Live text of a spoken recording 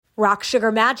Rock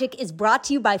Sugar Magic is brought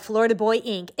to you by Florida Boy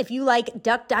Inc. If you like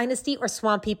Duck Dynasty or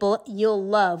Swamp People, you'll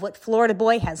love what Florida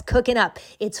Boy has cooking up.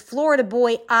 It's Florida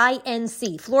Boy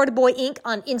INC, Florida Boy Inc.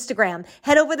 on Instagram.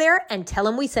 Head over there and tell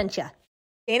them we sent you.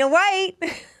 Dana White,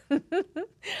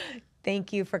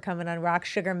 thank you for coming on Rock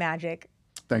Sugar Magic.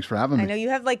 Thanks for having me. I know you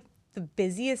have like the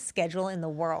busiest schedule in the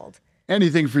world.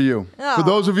 Anything for you. Oh. For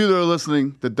those of you that are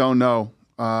listening that don't know,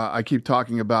 I keep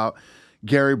talking about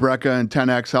Gary Brecka and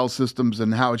 10X Health Systems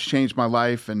and how it's changed my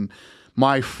life. And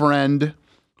my friend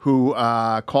who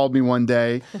called me one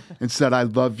day and said, I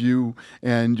love you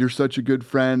and you're such a good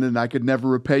friend and I could never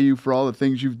repay you for all the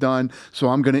things you've done. So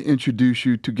I'm going to introduce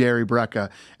you to Gary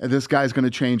Brecka. And this guy's going to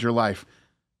change your life.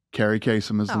 Carrie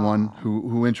Kasem is the one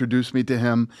who introduced me to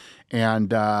him.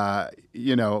 And,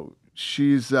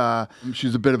 she's a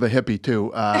bit of a hippie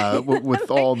too, with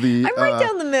all the. I'm right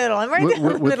down the middle. I'm right down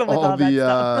the middle with all that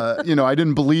stuff. I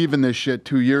didn't believe in this shit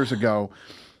 2 years ago.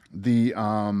 The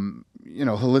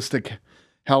holistic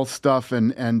health stuff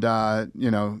and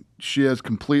she has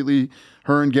completely.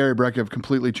 Her and Gary Brecka have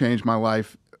completely changed my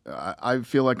life. I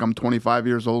feel like I'm 25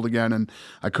 years old again, and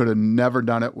I could have never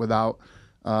done it without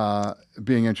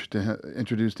being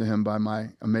introduced to him by my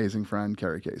amazing friend,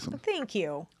 Carrie Kasem. Thank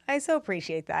you. I so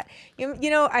appreciate that.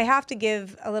 I have to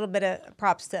give a little bit of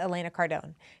props to Elena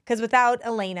Cardone, because without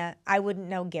Elena, I wouldn't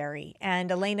know Gary.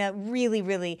 And Elena really,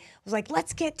 really was like,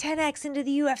 let's get 10X into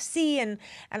the UFC. And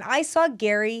I saw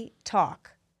Gary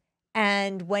talk.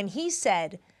 And when he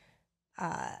said,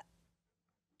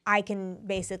 I can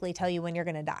basically tell you when you're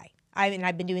going to die.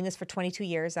 I've been doing this for 22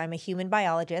 years. I'm a human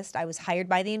biologist. I was hired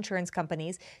by the insurance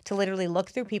companies to literally look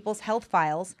through people's health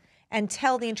files and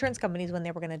tell the insurance companies when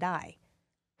they were going to die.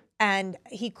 And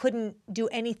he couldn't do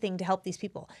anything to help these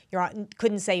people.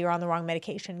 Couldn't say you're on the wrong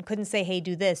medication. Couldn't say, hey,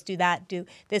 do this, do that, do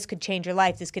this could change your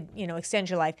life. This could, extend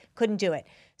your life. Couldn't do it.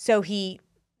 So he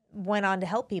went on to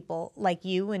help people like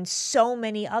you and so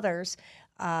many others.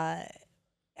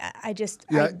 I just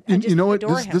adore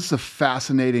him. This is a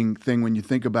fascinating thing when you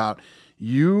think about,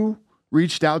 you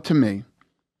reached out to me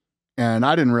and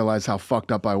I didn't realize how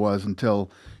fucked up I was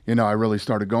until, I really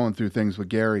started going through things with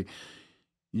Gary.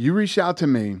 You reached out to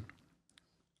me.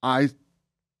 I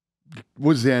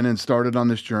was in and started on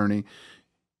this journey,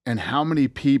 and how many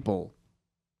people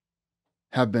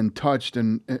have been touched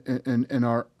and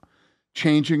are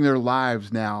changing their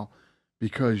lives now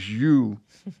because you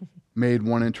made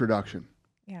one introduction.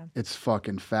 Yeah. It's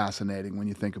fucking fascinating when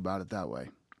you think about it that way.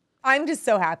 I'm just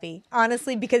so happy,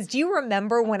 honestly, because do you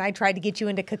remember when I tried to get you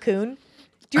into Cocoon?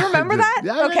 Do you remember that?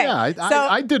 Yeah, okay. Yeah.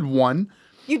 I did one.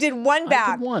 You did one back.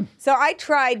 I did one. So I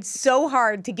tried so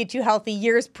hard to get you healthy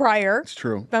years prior. It's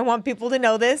true. I want people to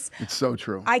know this. It's so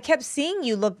true. I kept seeing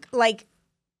you look like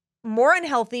more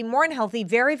unhealthy,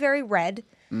 very, very red,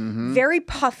 very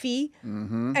puffy,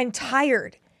 and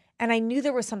tired. And I knew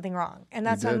there was something wrong. And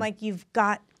that's why I'm like, you've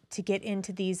got to get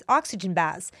into these oxygen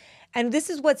baths. And this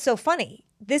is what's so funny.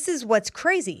 This is what's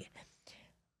crazy.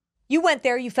 You went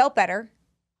there, you felt better,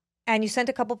 and you sent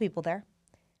a couple people there.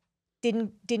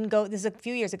 Didn't go, this is a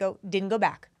few years ago, didn't go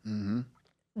back.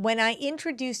 When I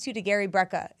introduced you to Gary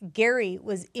Brecka, Gary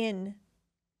was in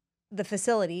the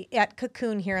facility at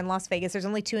Cocoon here in Las Vegas. There's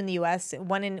only two in the U.S.,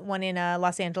 one in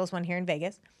Los Angeles, one here in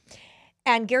Vegas.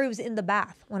 And Gary was in the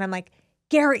bath when I'm like,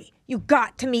 Gary, you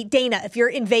got to meet Dana. If you're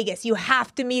in Vegas, you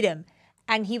have to meet him.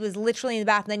 And he was literally in the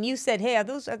bath. And then you said, hey, are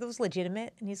those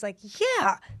legitimate? And he's like,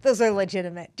 yeah, those are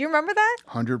legitimate. Do you remember that?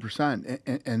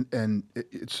 100%. And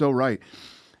it's so right.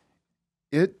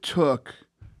 It took,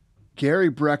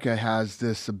 Gary Brecka has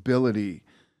this ability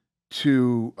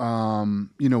to,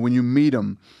 when you meet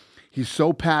him, he's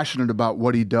so passionate about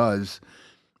what he does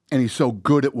and he's so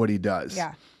good at what he does.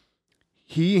 Yeah.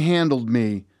 He handled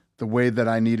me the way that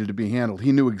I needed to be handled.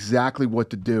 He knew exactly what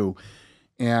to do.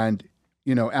 And,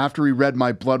 after he read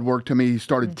my blood work to me, he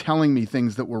started telling me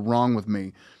things that were wrong with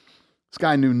me. This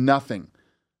guy knew nothing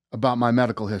about my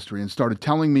medical history and started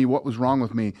telling me what was wrong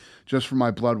with me just from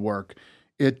my blood work.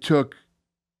 It took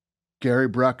Gary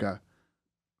Brecka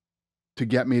to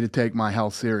get me to take my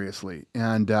health seriously.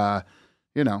 And, and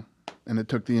it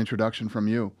took the introduction from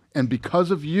you. And because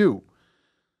of you,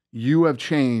 you have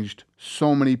changed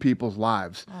so many people's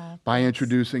lives by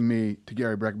introducing me to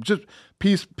Gary Brecka. Just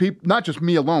not just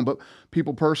me alone, but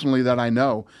people personally that I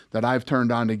know that I've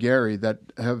turned on to Gary that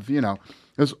have,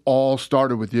 this all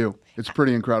started with you. It's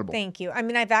pretty incredible. Thank you. I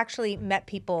mean, I've actually met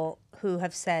people who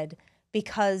have said,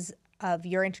 because of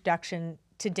your introduction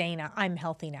to Dana, I'm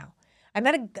healthy now. I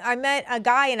met a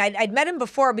guy, and I'd met him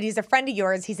before, but he's a friend of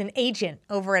yours. He's an agent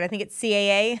over at, I think it's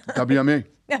CAA. WME.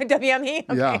 WME?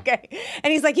 Okay, Yeah. okay.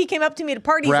 And he's like, he came up to me at a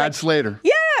party. Brad He's like, Slater.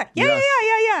 Yeah.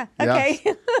 Yes.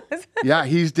 Okay. Yeah,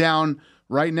 he's down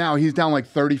right now. He's down like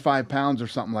 35 pounds or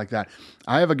something like that.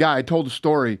 I have a guy, I told a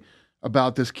story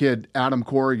about this kid, Adam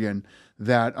Corrigan,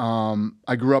 that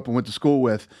I grew up and went to school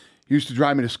with. He used to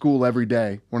drive me to school every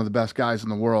day, one of the best guys in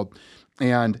the world.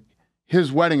 And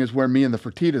his wedding is where me and the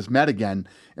Fertittas met again.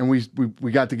 And we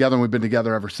got together, and we've been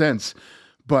together ever since.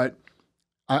 But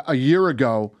a year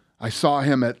ago, I saw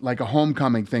him at like a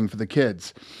homecoming thing for the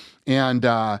kids. And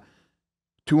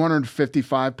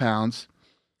 255 pounds,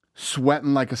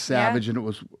 sweating like a savage, and it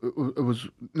was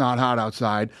not hot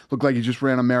outside. Looked like he just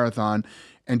ran a marathon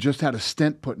and just had a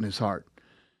stent put in his heart.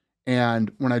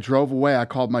 And when I drove away, I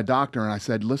called my doctor and I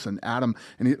said, listen, Adam,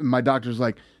 and my doctor's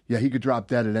like, yeah, he could drop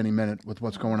dead at any minute with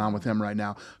what's going on with him right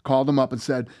now. Called him up and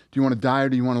said, do you want to die or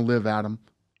do you want to live, Adam?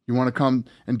 You want to come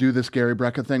and do this Gary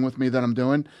Brecka thing with me that I'm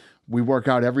doing? We work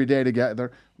out every day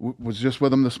together. Was just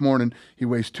with him this morning. He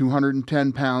weighs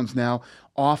 210 pounds now,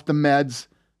 off the meds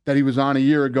that he was on a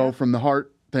year ago from the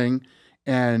heart thing.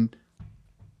 And,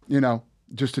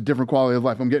 just a different quality of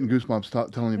life. I'm getting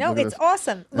goosebumps telling you. No, it's this.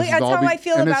 awesome. Look, that's how I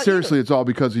feel and about seriously, you. it's all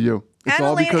because of you. It's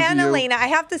all because of you. Elena, I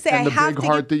have to say, and I the have big to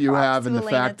heart give that you props have, to and the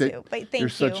Elena fact that too. But you're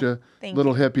such a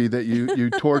little you. hippie that you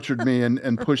tortured me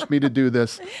and pushed me to do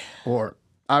this, or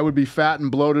I would be fat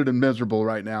and bloated and miserable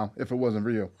right now if it wasn't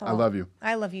for you. Oh, I love you.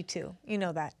 I love you too. You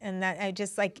know that, and that I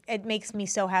just it makes me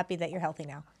so happy that you're healthy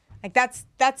now. Like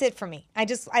that's it for me.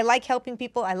 I like helping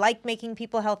people. I like making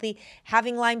people healthy.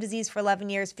 Having Lyme disease for 11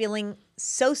 years, feeling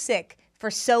so sick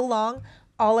for so long,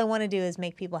 all I want to do is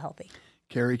make people healthy.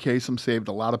 Carrie Kasem saved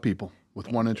a lot of people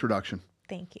with one introduction.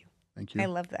 Thank you. Thank you. I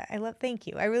love that. Thank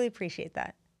you. I really appreciate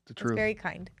that. The truth. It's very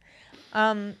kind.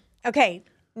 Okay,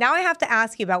 now I have to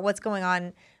ask you about what's going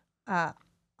on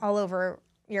all over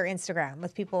your Instagram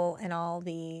with people and all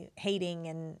the hating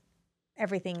and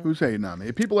everything. Who's hating on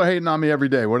me? People are hating on me every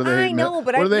day. What are they hating? I know,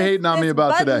 but what are they hating on me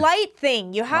about today? Bud Light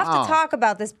thing. You have to talk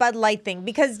about this Bud Light thing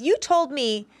because you told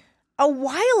me a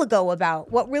while ago about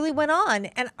what really went on,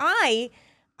 and I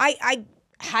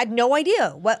had no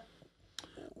idea what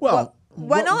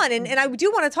went on, and I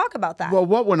do want to talk about that. Well,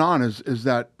 what went on is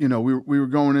that we were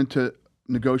going into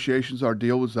negotiations. Our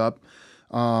deal was up,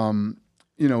 in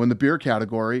the beer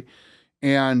category,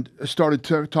 and started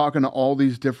talking to all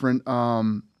these different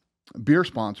beer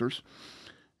sponsors.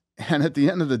 And at the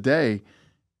end of the day,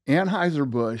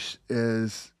 Anheuser-Busch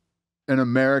is an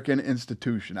American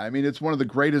institution. I mean, it's one of the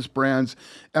greatest brands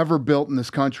ever built in this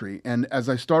country. And as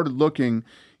I started looking,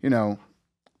 I'm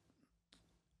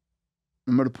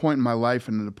at a point in my life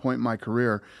and at a point in my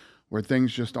career where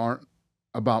things just aren't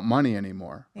about money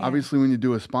anymore. Yeah. Obviously, when you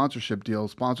do a sponsorship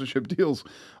deals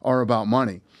are about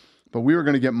money. But we were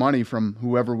going to get money from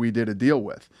whoever we did a deal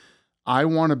with. I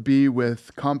want to be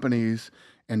with companies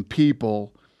and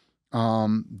people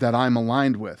that I'm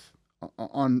aligned with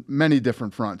on many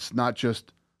different fronts, not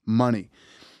just money.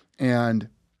 And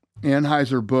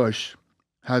Anheuser-Busch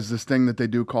has this thing that they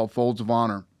do called Folds of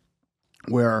Honor,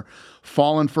 where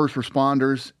fallen first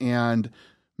responders and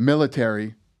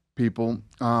military people,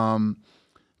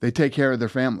 they take care of their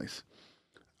families.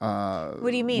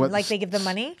 What do you mean? Like they give them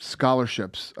money?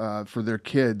 Scholarships for their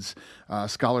kids,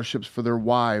 scholarships for their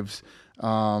wives,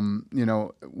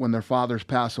 when their fathers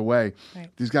pass away. Right.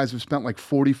 These guys have spent like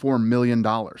 $44 million.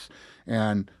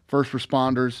 And first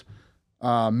responders,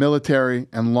 military,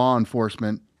 and law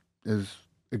enforcement is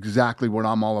exactly what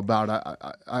I'm all about.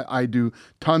 I do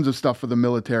tons of stuff for the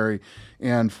military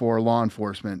and for law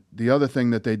enforcement. The other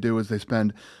thing that they do is they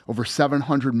spend over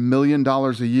 $700 million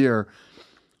a year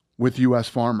with U.S.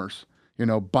 farmers,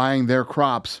 buying their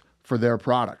crops for their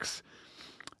products.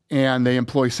 And they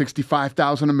employ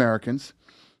 65,000 Americans,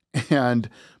 and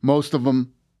most of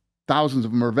them, thousands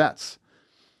of them, are vets.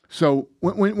 So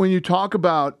when you talk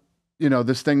about,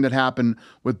 this thing that happened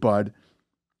with Bud,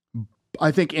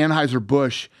 I think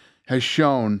Anheuser-Busch has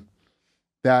shown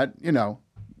that,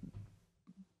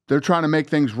 they're trying to make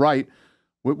things right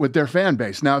with their fan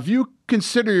base. Now, if you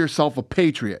consider yourself a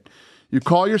patriot, you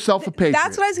call yourself a patriot.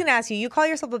 That's what I was going to ask you. You call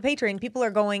yourself a patriot, and people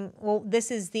are going, well,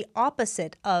 this is the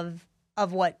opposite of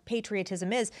what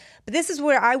patriotism is. But this is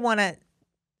where I want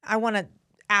to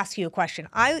ask you a question.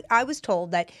 I was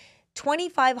told that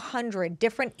 2,500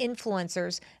 different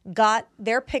influencers got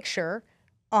their picture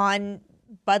on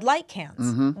Bud Light cans.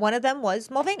 Mm-hmm. One of them was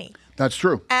Mulvaney. That's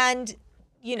true. And,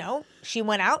 she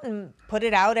went out and put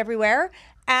it out everywhere,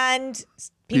 and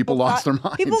people lost their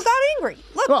minds. People got angry.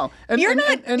 Look,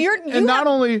 not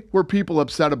only were people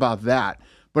upset about that,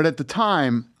 but at the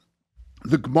time,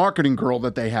 the marketing girl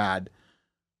that they had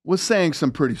was saying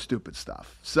some pretty stupid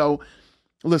stuff. So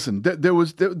listen, there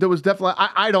was definitely,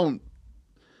 I don't,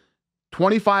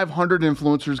 2,500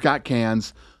 influencers got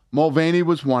cans. Mulvaney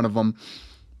was one of them.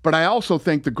 But I also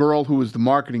think the girl who was the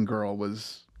marketing girl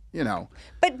was, you know.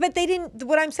 But they didn't,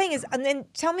 what I'm saying is, and then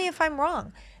tell me if I'm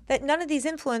wrong, that none of these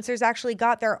influencers actually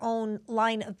got their own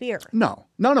line of beer. No,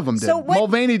 none of them did. So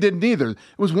Mulvaney didn't either. It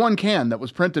was one can that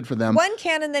was printed for them. One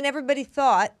can, and then everybody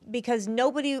thought, because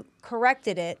nobody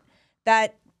corrected it,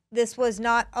 that this was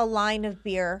not a line of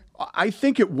beer. I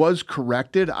think it was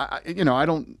corrected. I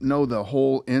don't know the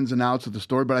whole ins and outs of the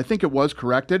story, but I think it was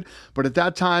corrected. But at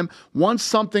that time, once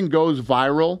something goes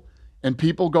viral and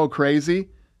people go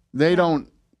crazy, they don't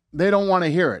want to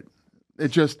hear it. It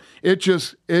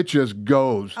just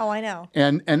goes. Oh, I know.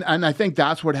 And I think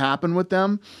that's what happened with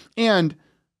them. And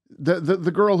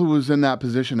the girl who was in that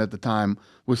position at the time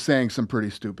was saying some pretty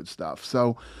stupid stuff.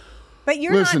 So, but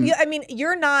you're listen, not. I mean,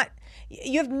 you're not.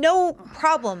 You have no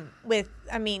problem with,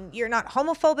 I mean, you're not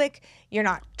homophobic, you're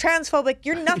not transphobic,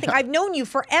 you're nothing. I've known you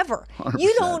forever. 100%.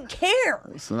 You don't care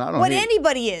Listen, I don't what hate,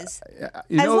 anybody is,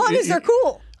 as long as they're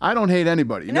cool. I don't hate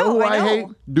anybody. You know who I hate?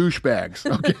 Douchebags,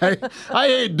 okay? I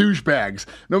hate douchebags.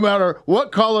 No matter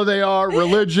what color they are,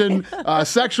 religion,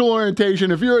 sexual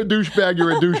orientation, if you're a douchebag,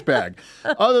 you're a douchebag.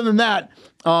 Other than that,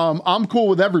 I'm cool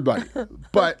with everybody.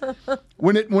 But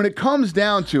when it comes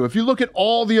down to, if you look at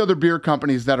all the other beer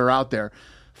companies that are out there,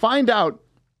 find out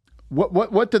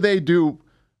what do they do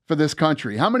for this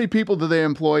country? How many people do they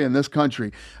employ in this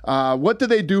country? What do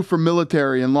they do for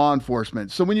military and law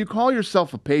enforcement? So when you call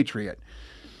yourself a patriot,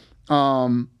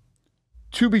 to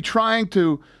be trying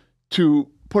to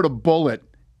put a bullet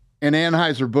in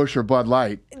Anheuser-Busch or Bud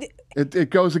Light, it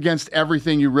goes against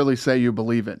everything you really say you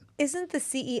believe in. Isn't the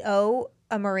CEO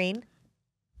a Marine?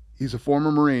 He's a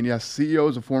former Marine. Yes, CEO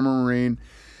is a former Marine.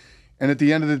 And at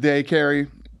the end of the day, Carrie,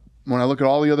 when I look at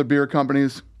all the other beer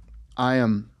companies, I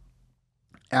am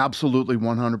absolutely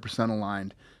 100%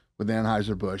 aligned with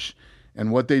Anheuser-Busch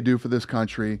and what they do for this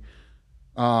country,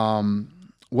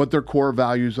 what their core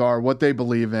values are, what they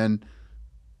believe in.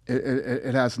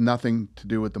 It has nothing to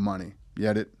do with the money.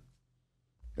 Yet it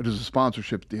is a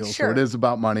sponsorship deal, Sure. so it is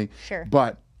about money. Sure.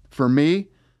 But for me,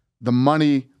 the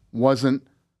money wasn't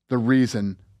the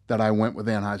reason that I went with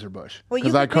Anheuser-Busch. Well, you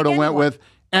Because I could could have pick went anyone. with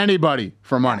anybody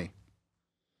for money.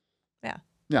 Yeah.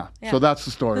 Yeah. Yeah. So that's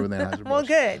the story with Anheuser-Busch. Well,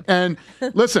 good. And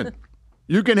listen,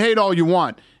 you can hate all you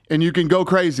want and you can go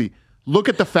crazy. Look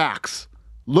at the facts.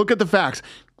 Look at the facts.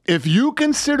 If you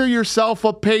consider yourself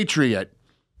a patriot,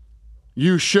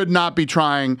 you should not be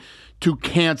trying to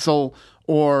cancel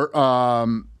or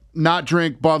not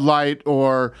drink Bud Light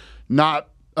or not,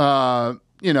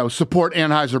 support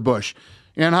Anheuser-Busch.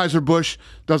 Anheuser-Busch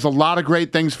does a lot of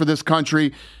great things for this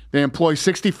country. They employ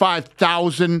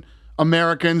 65,000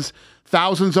 Americans.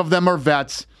 Thousands of them are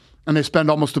vets, and they spend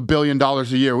almost $1 billion a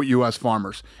year with U.S.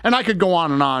 farmers. And I could go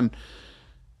on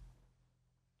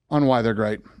why they're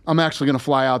great. I'm actually going to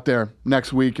fly out there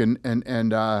next week and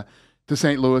to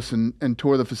St. Louis and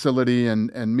tour the facility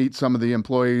and meet some of the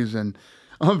employees. And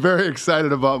I'm very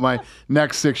excited about my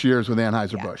next 6 years with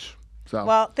Anheuser-Busch. Yeah. So.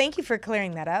 Well, thank you for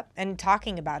clearing that up and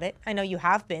talking about it. I know you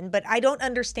have been, but I don't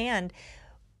understand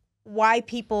why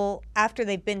people, after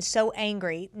they've been so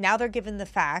angry, now they're given the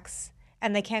facts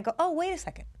and they can't go, oh, wait a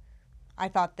second. I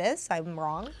thought this, I'm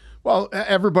wrong. Well,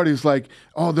 everybody's like,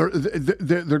 oh, they're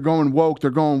going woke, they're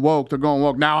going woke, they're going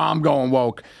woke. Now I'm going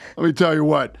woke. Let me tell you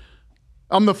what,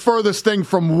 I'm the furthest thing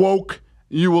from woke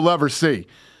you will ever see.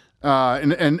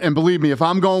 And believe me, if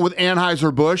I'm going with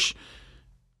Anheuser-Busch,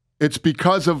 it's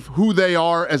because of who they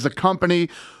are as a company,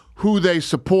 who they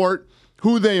support,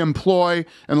 who they employ,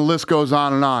 and the list goes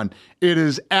on and on. It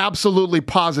is absolutely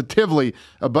positively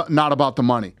not about the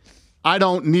money. I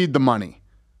don't need the money.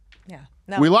 Yeah.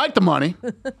 No. We like the money.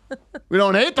 We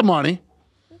don't hate the money.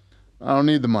 I don't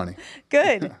need the money.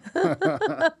 Good.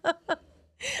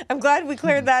 I'm glad we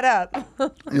cleared that up.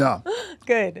 Yeah.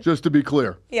 Good. Just to be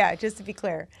clear. Yeah, just to be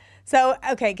clear. So,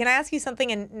 okay, can I ask you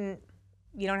something, and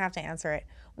you don't have to answer it.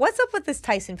 What's up with this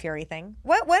Tyson Fury thing?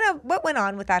 What went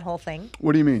on with that whole thing?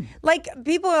 What do you mean? Like,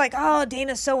 people are like, oh,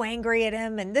 Dana's so angry at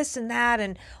him and this and that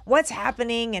and what's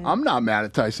happening. And I'm not mad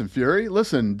at Tyson Fury.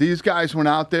 Listen, these guys went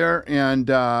out there and,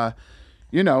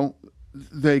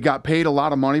 they got paid a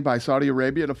lot of money by Saudi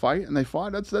Arabia to fight, and they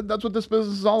fought. That's what this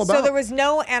business is all about. So there was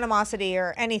no animosity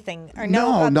or anything, or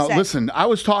no No. upset. Listen, I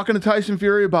was talking to Tyson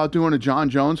Fury about doing a John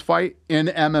Jones fight in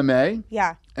MMA.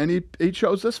 Yeah. And he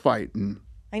chose this fight, and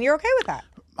you're okay with that?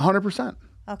 100%.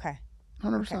 Okay.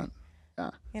 100%.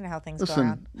 Yeah. You know how things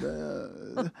Listen, go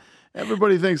around.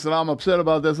 Everybody thinks that I'm upset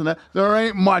about this and that. There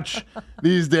ain't much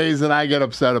these days that I get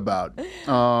upset about.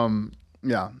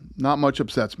 Yeah, not much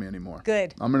upsets me anymore.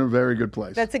 Good. I'm in a very good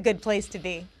place. That's a good place to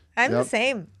be. I'm the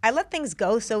same. I let things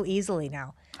go so easily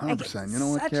now. 100%. You know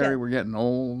what, Carrie? We're getting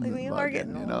old. We are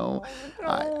getting old.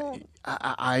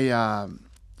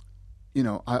 You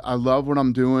know, I love what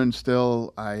I'm doing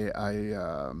still.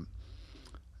 I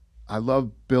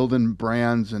love building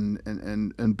brands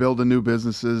and building new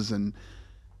businesses, and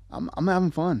I'm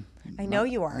having fun. I know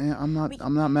you are. I'm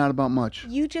not mad about much.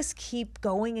 You just keep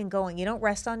going and going. You don't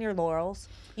rest on your laurels.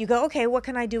 You go, okay, what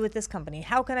can I do with this company?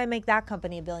 How can I make that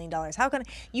company $1 billion?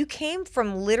 You came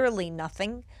from literally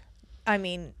nothing. I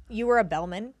mean, you were a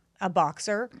bellman, a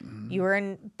boxer. Mm-hmm. You were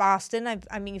in Boston.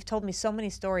 You've told me so many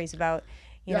stories about,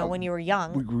 you know, when you were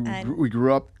young. We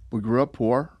grew up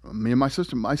poor. Me and my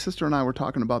sister. My sister and I were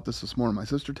talking about this morning. My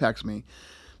sister texted me.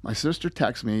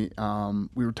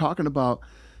 We were talking about.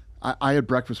 I had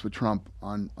breakfast with Trump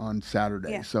on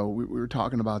Saturday, so we were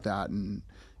talking about that, and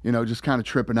you know, just kind of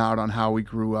tripping out on how we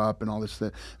grew up and all this.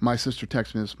 My sister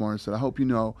texted me this morning and said, "I hope you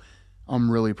know, I'm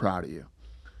really proud of you,"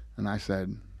 and I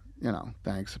said, you know,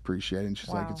 thanks, appreciate it. And she's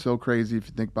like, it's so crazy if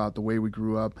you think about the way we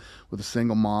grew up with a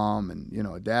single mom and, you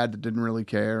know, a dad that didn't really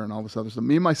care and all this other stuff.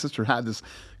 Me and my sister had this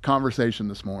conversation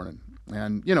this morning.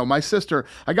 And, you know,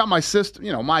 I got my sister,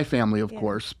 you know, my family, of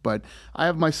course, but I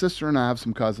have my sister and I have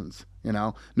some cousins, you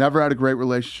know. Never had a great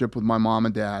relationship with my mom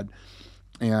and dad.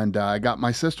 And I got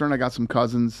my sister and I got some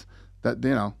cousins that,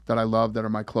 you know, that I love, that are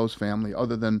my close family,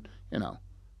 other than, you know,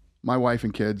 my wife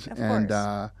and kids. Of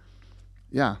course.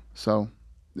 Yeah, so...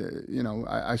 you know,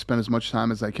 I spend as much time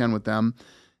as I can with them,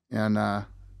 and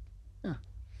yeah,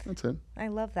 that's it. I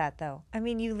love that, though. I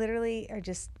mean, you literally are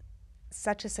just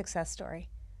such a success story,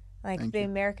 like Thank the you.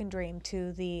 American dream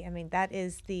to the. I mean, that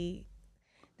is the.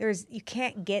 You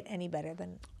can't get any better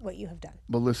than what you have done.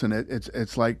 But listen,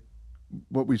 it's like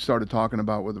what we started talking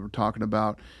about, whether we're talking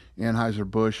about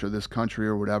Anheuser-Busch or this country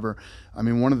or whatever. I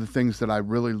mean, one of the things that I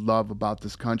really love about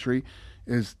this country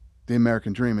is the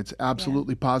American dream. It's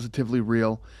absolutely positively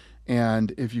real.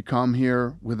 And if you come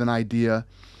here with an idea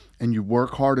and you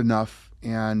work hard enough,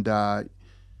 and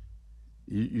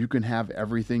you can have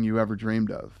everything you ever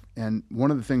dreamed of. And one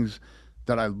of the things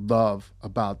that I love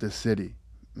about this city,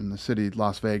 in the city of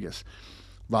Las Vegas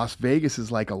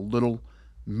is like a little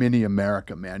mini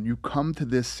America, man. You come to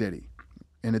this city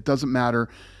and it doesn't matter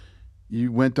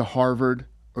you went to Harvard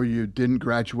or you didn't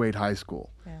graduate high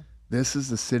school. Yeah. This is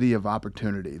the city of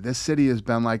opportunity. This city has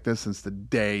been like this since the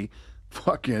day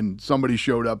fucking somebody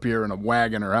showed up here in a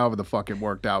wagon or however the fuck it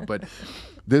worked out. But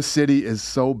this city is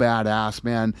so badass,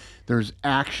 man. There's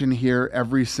action here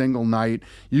every single night.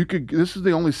 This is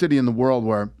the only city in the world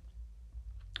where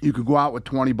you could go out with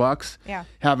 $20,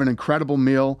 have an incredible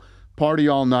meal, party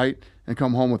all night, and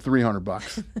come home with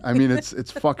 $300. I mean,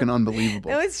 it's fucking unbelievable.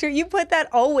 No, it's true. You put that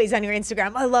always on your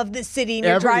Instagram. I love this city. And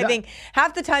you're driving.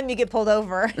 Half the time you get pulled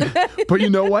over. But you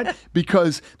know what?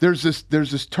 Because there's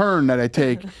this turn that I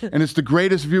take, and it's the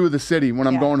greatest view of the city when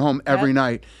I'm going home every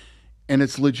night. And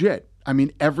it's legit. I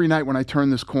mean, every night when I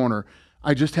turn this corner,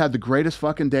 I just had the greatest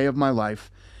fucking day of my life.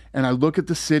 And I look at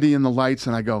the city and the lights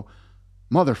and I go,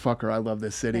 motherfucker, I love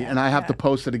this city. And I have to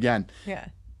post it again. Yeah.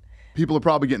 People are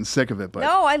probably getting sick of it, but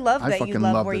no, I love that you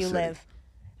love where you live.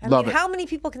 I mean, how many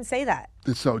people can say that?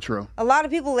 It's so true. A lot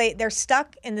of people, they're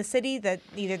stuck in the city that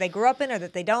either they grew up in or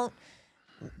that they don't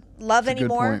love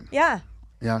anymore. Good point. Yeah.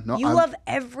 Yeah. No, you love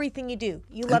everything you do.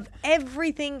 You love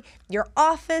everything. Your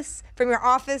office,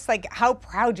 like how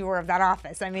proud you were of that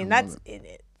office. I mean, it's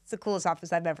the coolest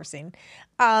office I've ever seen.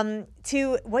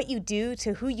 To what you do,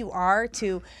 to who you are,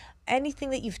 to anything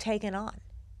that you've taken on.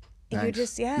 Thanks. You're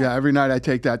just, Yeah, every night I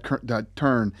take that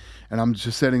turn and I'm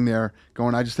just sitting there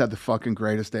going, I just had the fucking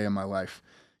greatest day of my life,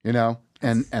 you know?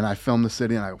 And I film the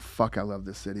city and I go, fuck, I love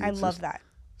this city. I love that.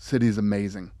 City's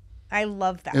amazing. I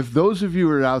love that. If those of you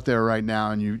are out there right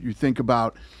now and you think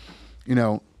about, you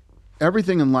know,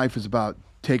 everything in life is about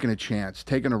taking a chance,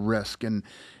 taking a risk, and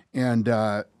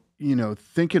you know,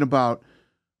 thinking about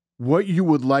what you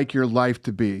would like your life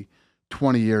to be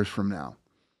 20 years from now.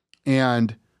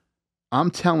 And I'm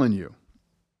telling you,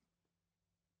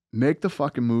 make the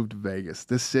fucking move to Vegas.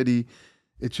 This city,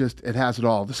 it has it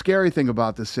all. The scary thing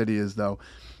about this city is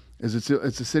it's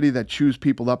a city that chews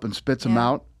people up and spits them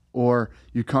out, or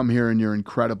you come here and you're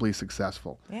incredibly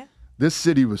successful. Yeah. This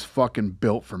city was fucking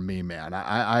built for me, man.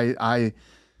 I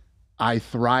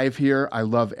thrive here. I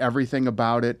love everything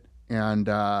about it, and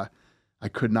I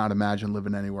could not imagine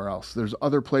living anywhere else. There's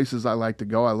other places I like to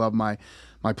go. I love my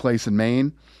place in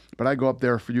Maine. But I go up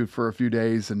there for a few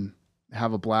days and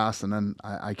have a blast, and then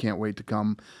I can't wait to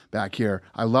come back here.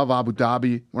 I love Abu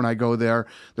Dhabi when I go there.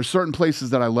 There's certain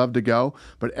places that I love to go,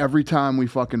 but every time we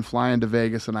fucking fly into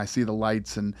Vegas and I see the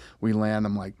lights and we land,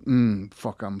 I'm like,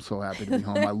 fuck, I'm so happy to be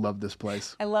home. I love this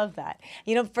place. I love that.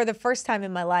 You know, for the first time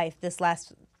in my life, this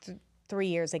last 3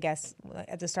 years, I guess,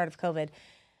 at the start of COVID,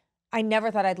 I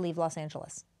never thought I'd leave Los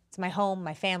Angeles. It's my home,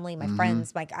 my family, my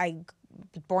friends. I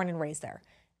was born and raised there.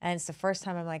 And it's the first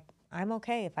time I'm like, I'm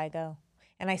okay if I go.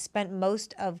 And I spent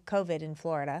most of COVID in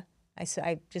Florida.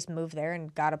 I just moved there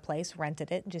and got a place,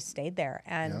 rented it, and just stayed there.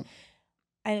 And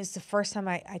it's the first time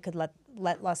I could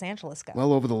let Los Angeles go.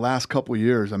 Well, over the last couple of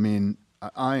years, I mean,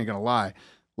 I ain't gonna lie.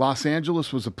 Los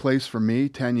Angeles was a place for me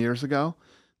 10 years ago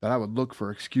that I would look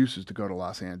for excuses to go to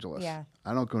Los Angeles. Yeah.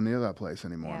 I don't go near that place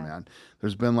anymore, man.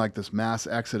 There's been like this mass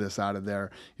exodus out of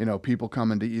there. You know, people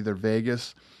coming to either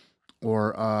Vegas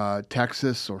or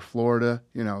Texas or Florida,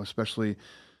 you know, especially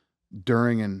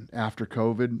during and after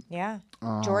COVID. Yeah.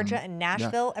 Georgia and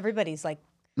Nashville, everybody's like,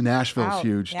 Nashville's out.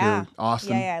 Huge, Yeah. dude.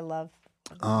 Austin. Yeah, I love.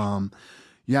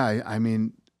 Yeah, I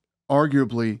mean,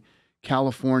 arguably,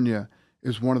 California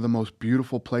is one of the most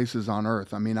beautiful places on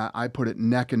earth. I mean, I put it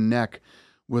neck and neck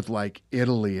with like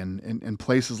Italy and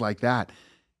places like that.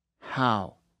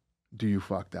 How do you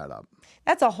fuck that up?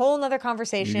 That's a whole nother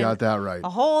conversation. You got that right. A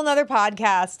whole nother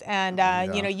podcast. And,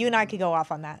 you know, you and I could go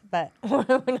off on that, but we're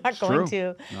not going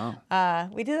to. No.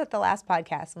 We did that the last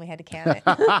podcast and we had to can it.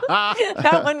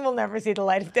 That one will never see the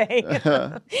light of day.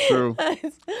 True.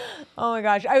 Oh my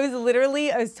gosh. I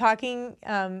was talking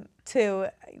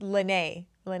to Lene.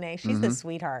 She's the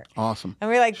sweetheart. Awesome. And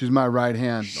we're like, she's my right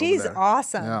hand. She's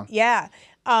awesome. Yeah.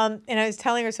 And I was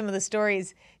telling her some of the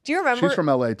stories. Do you remember? She's from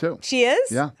LA too. She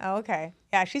is? Yeah. Oh, okay.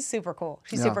 Yeah, she's super cool.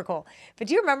 She's super cool. But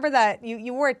do you remember that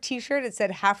you wore a t-shirt that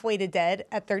said halfway to dead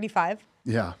at 35?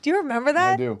 Yeah. Do you remember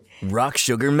that? I do. Rock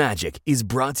Sugar Magic is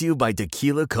brought to you by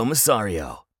Tequila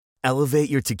Comisario. Elevate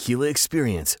your tequila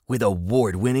experience with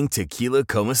award-winning Tequila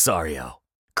Comisario.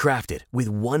 Crafted with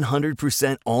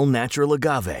 100% all-natural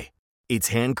agave. It's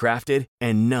handcrafted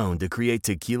and known to create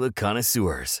tequila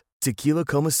connoisseurs. Tequila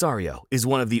Comisario is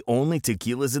one of the only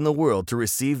tequilas in the world to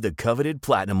receive the coveted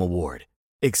Platinum Award.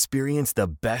 Experience the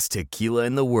best tequila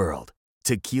in the world.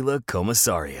 Tequila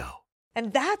Comisario.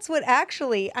 And that's what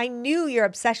actually, I knew your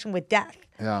obsession with death.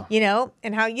 Yeah. You know,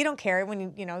 and how you don't care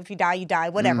when, you know, if you die,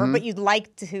 whatever, but you'd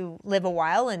like to live a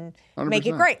while and 100%. make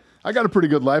it great. I got a pretty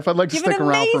good life. I'd like to You have stick an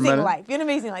around for a amazing minute. life. You have an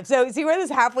amazing life. So you were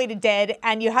this halfway to dead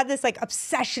and you had this like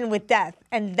obsession with death.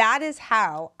 And that is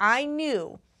how I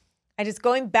knew, and just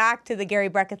going back to the Gary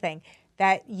Brecka thing,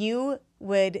 that you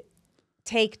would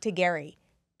take to Gary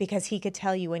because he could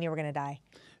tell you when you were going to die.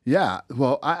 Yeah.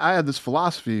 Well, I had this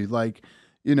philosophy, like,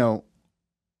 you know,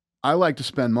 I like to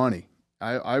spend money.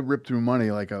 I rip through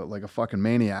money like a fucking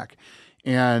maniac.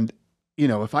 And, you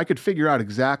know, if I could figure out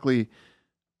exactly,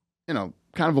 you know,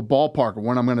 kind of a ballpark of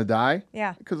when I'm going to die.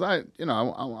 Yeah. Because I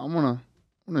want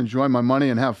to enjoy my money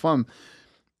and have fun.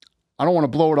 I don't want to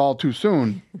blow it all too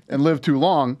soon and live too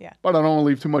long, but I don't want to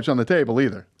leave too much on the table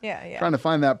either. Yeah. Trying to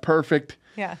find that perfect.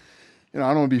 Yeah. You know, I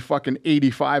don't want to be fucking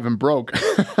 85 and broke.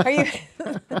 Are you?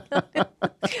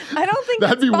 I don't think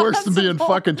that'd be worse than being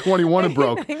possible. fucking 21 and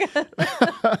broke.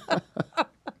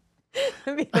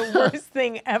 That'd be the worst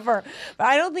thing ever. But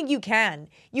I don't think you can.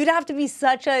 You'd have to be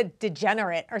such a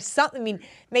degenerate or something. I mean,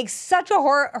 make such a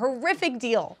horrific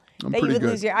deal that you would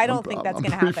lose your. I don't think that's going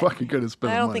to happen. I'm pretty fucking good at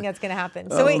spending I don't money. think that's going to happen.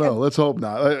 So I don't know. Let's hope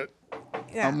not.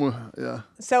 Yeah.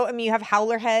 So I mean, you have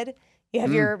Howlerhead. You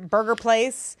have your burger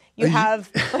place. You have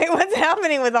like, what's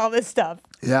happening with all this stuff?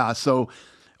 Yeah. So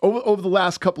over the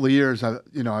last couple of years,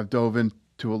 I've dove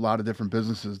into a lot of different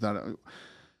businesses. That I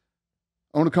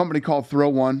own a company called Throw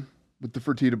One with the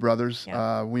Fertitta brothers.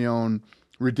 Yeah. We own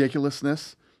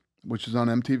Ridiculousness, which is on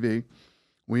MTV.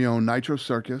 We own Nitro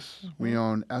Circus. We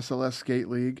own SLS Skate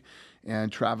League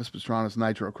and Travis Pastrana's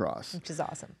Nitro Cross. Which is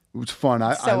awesome. It was fun.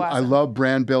 I awesome. love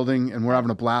brand building, and we're having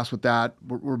a blast with that.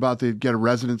 We're about to get a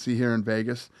residency here in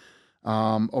Vegas,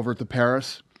 over at the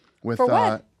Paris with For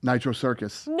what? Nitro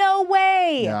Circus. No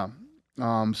way. Yeah.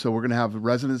 So we're gonna have a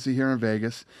residency here in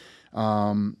Vegas.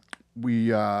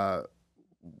 We're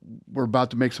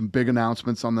about to make some big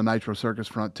announcements on the Nitro Circus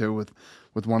front too,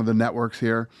 with one of the networks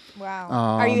here. Wow.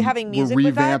 Are you having music We're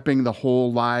with that? revamping the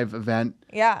whole live event.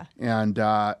 Yeah. And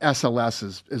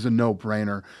SLS is a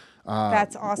no-brainer.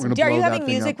 That's awesome. Are you having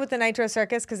music with the Nitro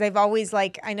Circus? Because they've always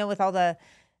I know with all the,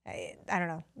 I don't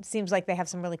know, it seems like they have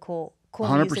some really cool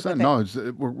 100%. music with No,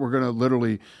 it. we're going to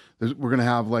literally, we're going to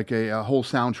have like a whole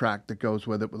soundtrack that goes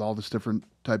with it with all this different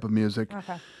type of music.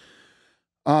 Okay.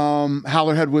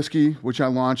 Howlerhead Whiskey, which I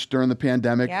launched during the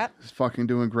pandemic. Yep. Is fucking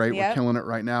doing great. Yep. We're killing it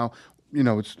right now. you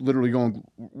know, it's literally going.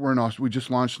 We just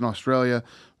launched in Australia.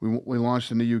 We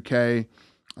launched in the UK.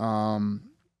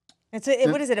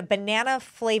 What is it? A banana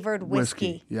flavored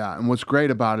whiskey. Yeah, and what's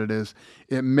great about it is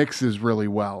it mixes really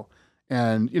well.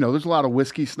 And, you know, there's a lot of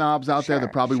whiskey snobs out there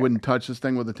that probably wouldn't touch this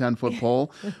thing with a 10-foot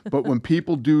pole. But when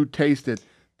people do taste it,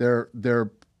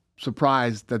 they're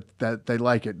surprised that they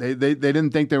like it. They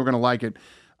didn't think they were going to like it,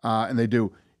 and they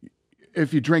do.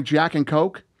 If you drink Jack and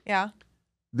Coke,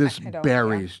 this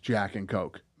buries Jack and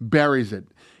Coke. Buries it.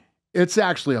 It's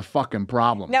actually a fucking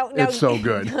problem. No, it's so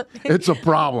good. It's a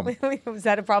problem. Was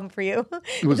that a problem for you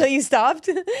until you stopped?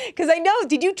 Because I know.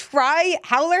 Did you try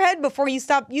Howlerhead before you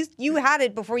stopped? You had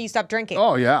it before you stopped drinking.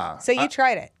 Oh yeah. So you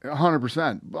tried it.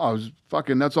 100%. I was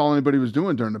fucking. That's all anybody was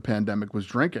doing during the pandemic was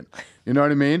drinking. You know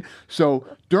what I mean? So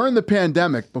during the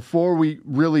pandemic, before we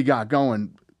really got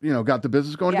going, you know, got the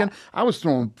business going again, I was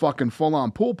throwing fucking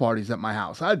full-on pool parties at my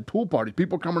house. I had pool parties,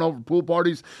 people coming over pool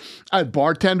parties. I had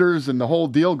bartenders and the whole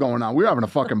deal going on. We were having a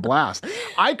fucking blast.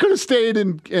 I could have stayed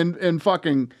in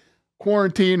fucking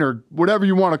quarantine or whatever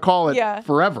you want to call it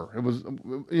forever. It was,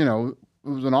 you know, it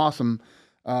was an awesome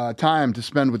time to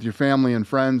spend with your family and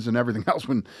friends and everything else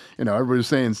when, you know, everybody was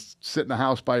saying sit in the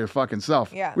house by your fucking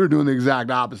self. Yeah. We were doing the exact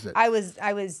opposite. I was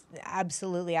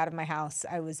absolutely out of my house.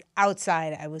 I was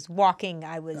outside. I was walking.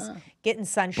 I was getting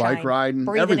sunshine. Bike riding,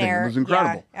 breathing everything. air. It was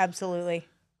incredible. Yeah, absolutely.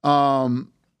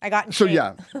 I got in So shape.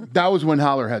 yeah, that was when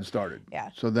Howlerhead started.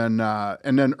 Yeah. So then,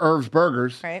 and then Irv's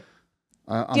Burgers. Right.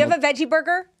 Do you have a veggie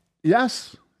burger?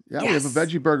 Yes. Yeah, we have a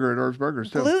veggie burger at Irv's Burgers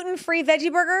too. Gluten-free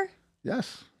veggie burger?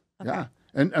 Yes. Okay. Yeah.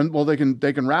 And well, they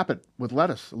can wrap it with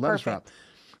lettuce wrap.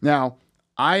 Now,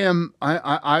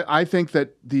 I think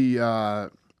that the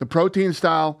protein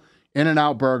style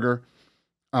In-N-Out burger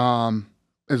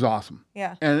is awesome.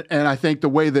 Yeah. And I think the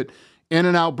way that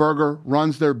In-N-Out Burger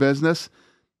runs their business,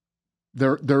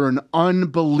 they're an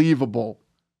unbelievable,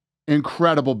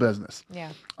 incredible business.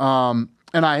 Yeah.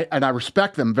 And I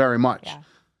respect them very much. Yeah.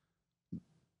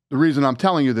 The reason I'm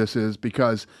telling you this is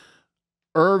because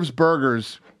Irv's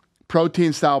Burgers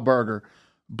protein style burger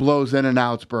blows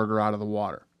In-N-Out's burger out of the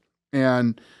water.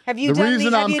 And the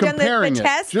reason I'm comparing it,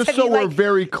 just so we're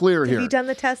very clear here. Have you done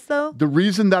the test though? The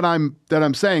reason that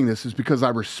I'm saying this is because I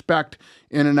respect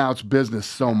In-N-Out's business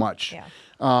so much. Yeah.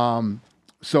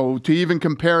 So to even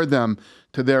compare them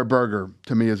to their burger,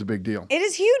 to me, is a big deal. It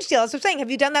is a huge deal. That's what I'm saying. Have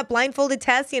you done that blindfolded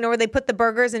test, you know, where they put the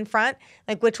burgers in front?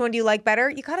 Like, which one do you like better?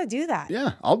 You got to do that.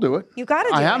 Yeah, I'll do it. You got to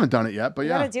do it. I haven't done it yet, but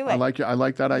gotta do it. I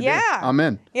like that idea. Yeah. I'm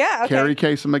in. Yeah, okay. Carrie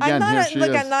Kasem again. Here she is.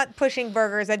 I'm not pushing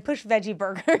burgers. I'd push veggie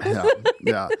burgers.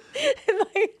 Yeah.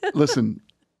 Listen,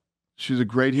 she's a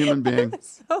great human being.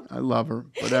 I love her,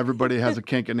 but everybody has a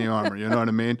kink in the armor. You know what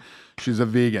I mean? She's a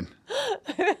vegan.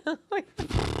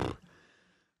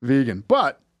 Vegan.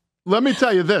 But let me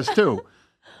tell you this, too.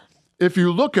 If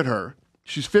you look at her,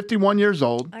 she's 51 years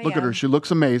old. Look at her. She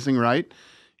looks amazing, right?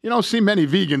 You don't see many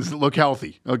vegans that look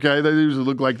healthy, okay? They usually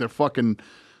look like they're fucking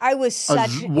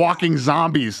walking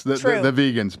zombies, the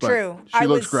vegans. But she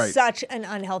looks great. I was such an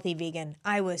unhealthy vegan.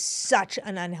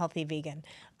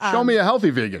 Show me a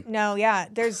healthy vegan. No, yeah.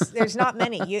 There's not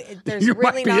many. There's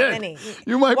really not many.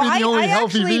 You might be the only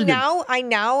healthy vegan. I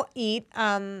now eat,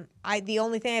 the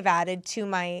only thing I've added to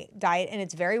my diet, and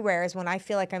it's very rare, is when I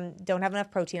feel like I don't have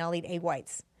enough protein, I'll eat egg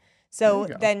whites. So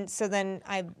then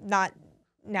I'm not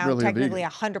now really technically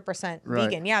 100%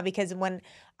 vegan. Yeah, because when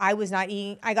I was not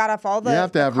eating, I got off all the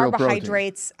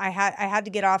carbohydrates. I had to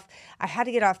get off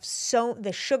so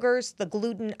the sugars, the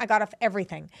gluten. I got off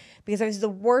everything because I was the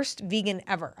worst vegan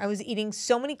ever. I was eating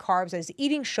so many carbs. I was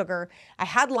eating sugar. I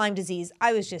had Lyme disease.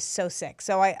 I was just so sick.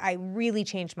 So I really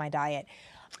changed my diet.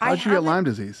 How'd you get Lyme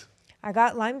disease? I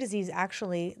got Lyme disease,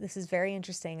 actually. This is very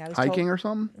interesting. I was hiking or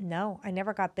something? No, I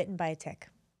never got bitten by a tick.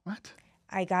 What?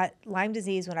 I got Lyme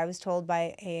disease when I was told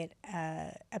by an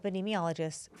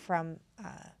epidemiologist from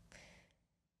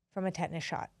a tetanus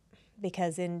shot,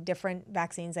 because in different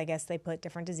vaccines, I guess they put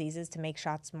different diseases to make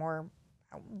shots more,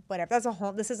 whatever.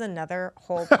 This is another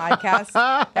whole podcast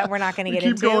that we're not going to get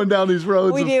into. Keep going down these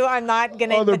roads. We do. I'm not going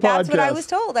to, but that's podcasts. what I was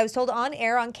told. I was told on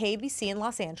air on KABC in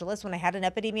Los Angeles when I had an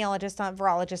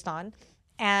virologist on,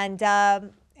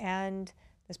 and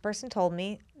this person told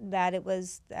me that it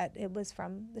was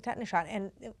from the tetanus shot.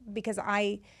 And because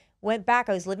I went back,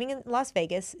 I was living in Las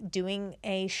Vegas doing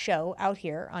a show out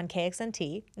here on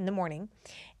KXNT in the morning,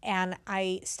 and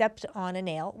I stepped on a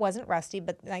nail. It wasn't rusty,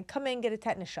 but I come in and get a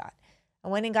tetanus shot. I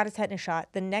went and got a tetanus shot.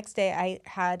 The next day I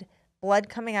had blood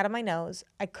coming out of my nose.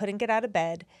 I couldn't get out of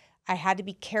bed. I had to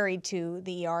be carried to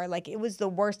the ER. Like, it was the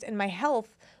worst, and my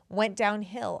health went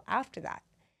downhill after that.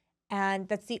 And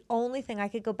that's the only thing I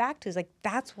could go back to is like,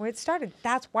 that's where it started.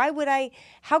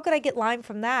 How could I get Lyme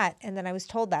from that? And then I was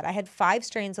told that. I had 5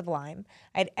 strains of Lyme.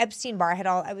 I had Epstein-Barr.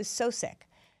 I was so sick.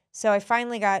 So I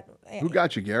finally got. Who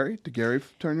got you, Gary? Did Gary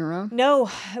turn you around?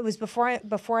 No, it was before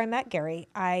I met Gary.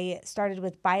 I started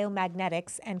with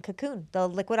biomagnetics and Cocoon, the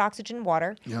liquid oxygen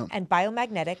water, and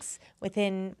biomagnetics.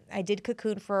 I did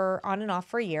Cocoon for on and off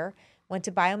for a year. Went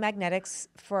to biomagnetics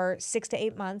for 6 to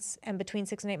 8 months, and between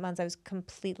 6 and 8 months, I was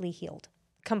completely healed.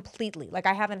 Completely, like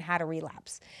I haven't had a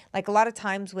relapse. Like a lot of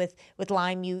times with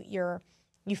Lyme, you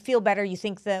feel better. You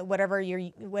think that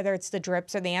whether it's the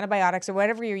drips or the antibiotics or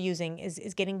whatever you're using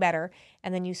is getting better,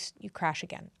 and then you crash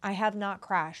again. I have not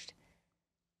crashed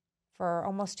for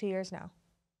almost 2 years now.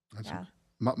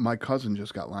 My cousin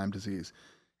just got Lyme disease.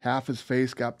 Half his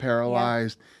face got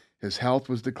paralyzed. Yeah. His health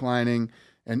was declining.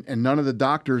 And none of the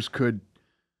doctors could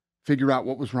figure out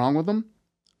what was wrong with him.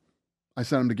 I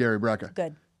sent him to Gary Brecka.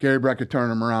 Good. Gary Brecka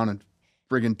turned him around in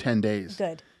friggin' 10 days.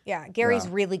 Good. Yeah, Gary's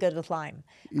really good with Lyme.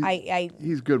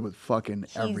 He's good with fucking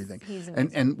everything. He's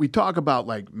amazing. And we talk about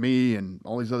like me and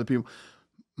all these other people.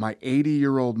 My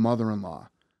 80-year-old mother-in-law,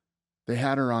 they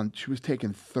had her on, she was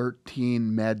taking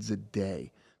 13 meds a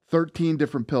day. 13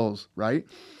 different pills, right?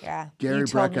 Yeah. Gary you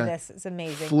told Brecka me this. It's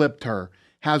amazing. Flipped her.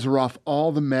 Has her off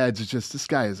all the meds. It's just, this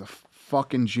guy is a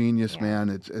fucking genius, man.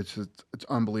 It's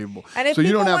unbelievable. And if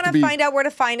people want to find out where to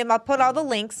find him, I'll put all the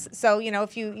links. So,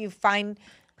 if you find,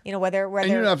 whether. And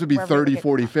you don't have to be 30,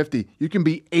 40, 50. You can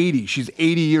be 80. She's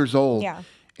 80 years old. Yeah.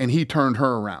 And he turned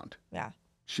her around. Yeah.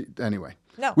 Anyway.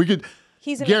 No. We could.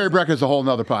 Gary Brecka is a whole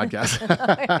nother podcast.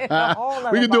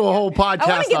 We could do a whole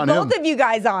podcast on him. I want to get both of you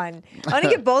guys on. I want to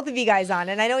get both of you guys on.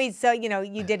 And I know he's so,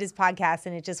 you did his podcast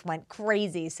and it just went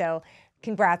crazy. So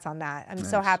congrats on that. I'm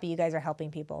so happy you guys are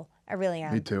helping people. I really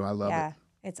am. Me too. I love it.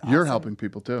 It's awesome. You're helping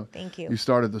people too. Thank you. You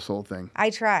started this whole thing. I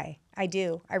try. I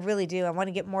do. I really do. I want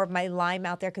to get more of my Lyme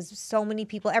out there because so many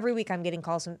people, every week I'm getting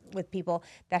calls with people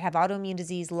that have autoimmune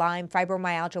disease, Lyme,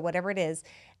 fibromyalgia, whatever it is.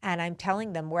 And I'm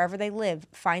telling them wherever they live,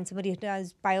 find somebody who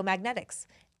does biomagnetics.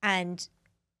 And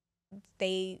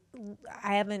I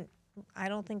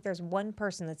don't think there's one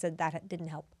person that said that didn't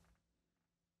help.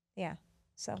 Yeah.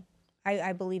 So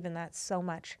I believe in that so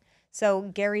much. So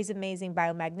Gary's amazing,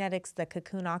 biomagnetics, the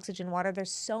Cocoon oxygen water.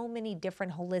 There's so many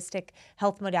different holistic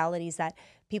health modalities that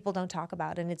people don't talk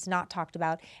about, and it's not talked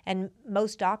about. And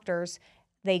most doctors,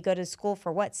 they go to school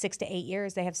for 6 to 8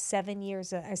 years. They have 7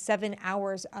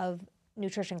 hours of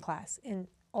nutrition class in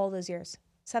all those years.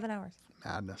 7 hours.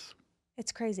 Madness.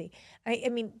 It's crazy. I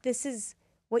mean, this is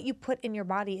what you put in your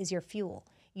body is your fuel.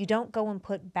 You don't go and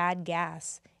put bad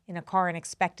gas in a car and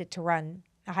expect it to run.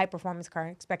 A high-performance car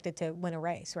expected to win a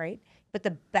race, right? Put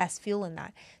the best fuel in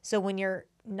that. So when you're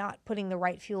not putting the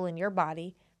right fuel in your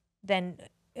body, then,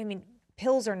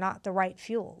 pills are not the right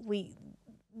fuel. We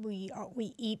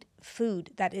eat food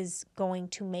that is going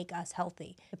to make us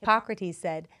healthy. Hippocrates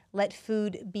said, let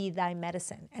food be thy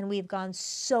medicine. And we've gone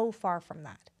so far from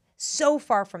that. So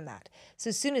far from that. So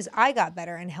as soon as I got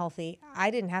better and healthy,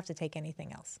 I didn't have to take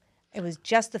anything else. It was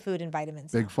just the food and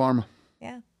vitamins. Big Pharma.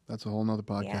 Yeah. That's a whole nother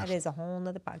podcast. Yeah, it is a whole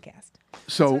nother podcast.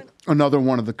 So another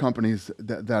one of the companies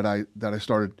that I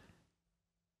started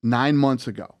 9 months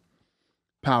ago,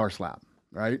 Power Slap,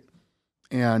 right?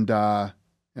 And I'm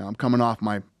coming off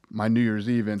my New Year's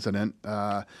Eve incident,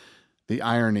 the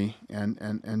irony,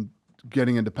 and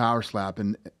getting into Power Slap,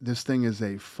 and this thing is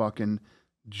a fucking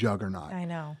juggernaut. I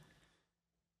know.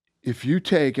 If you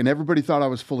take, and everybody thought I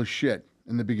was full of shit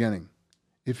in the beginning,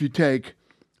 if you take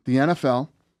the NFL,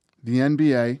 the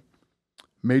NBA,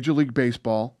 Major League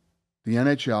Baseball, the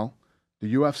NHL,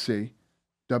 the UFC,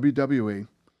 WWE,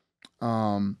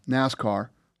 NASCAR,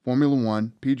 Formula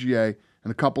One, PGA,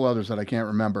 and a couple others that I can't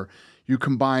remember. You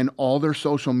combine all their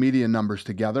social media numbers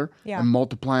together and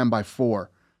multiply them by 4.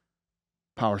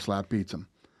 Power Slap beats them.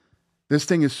 This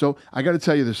thing is so. I got to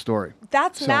tell you this story.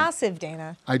 That's massive,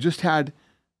 Dana. I just had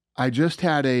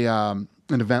an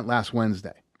event last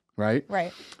Wednesday. Right?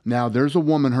 Right. Now, there's a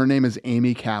woman, her name is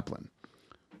Amy Kaplan.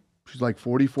 She's like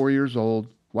 44 years old,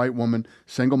 white woman,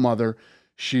 single mother.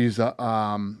 She's she's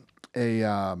a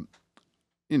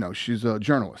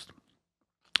journalist.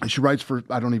 And she writes for,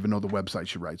 I don't even know the website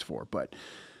she writes for, but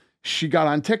she got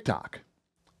on TikTok.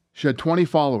 She had 20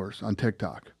 followers on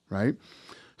TikTok, right?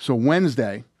 So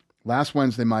last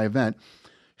Wednesday, my event,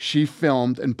 she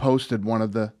filmed and posted one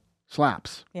of the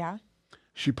slaps. Yeah.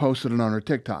 She posted it on her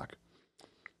TikTok.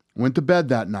 Went to bed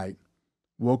that night,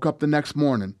 woke up the next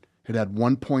morning, it had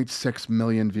 1.6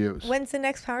 million views. When's the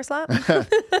next Power Slap?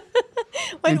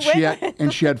 And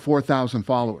she had 4,000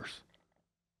 followers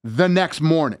the next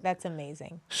morning. That's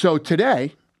amazing. So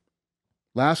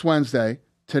last Wednesday,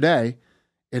 today,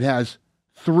 it has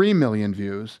 3 million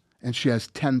views and she has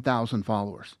 10,000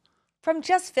 followers. From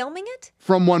just filming it?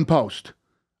 From one post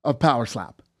of Power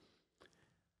Slap.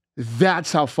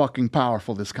 That's how fucking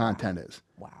powerful this content is.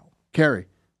 Wow. Carrie,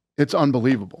 it's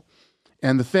unbelievable.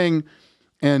 And the thing,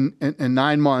 in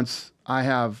 9 months, I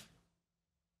have,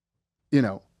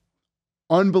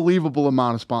 unbelievable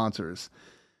amount of sponsors.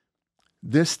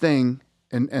 This thing,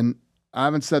 and I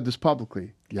haven't said this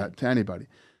publicly yet to anybody,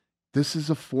 this is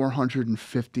a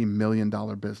 $450 million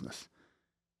business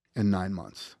in 9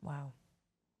 months. Wow.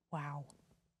 Wow.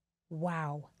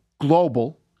 Wow.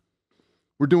 Global.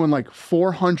 We're doing like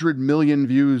 400 million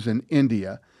views in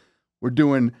India. We're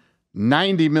doing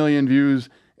 90 million views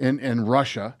in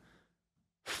Russia,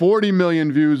 40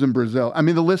 million views in Brazil. I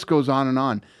mean, the list goes on and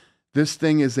on. This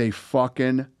thing is a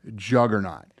fucking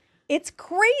juggernaut. It's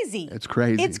crazy. It's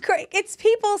crazy. It's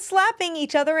people slapping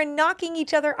each other and knocking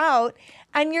each other out,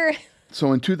 and you're...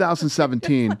 So in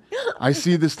 2017, I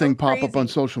see this thing pop up on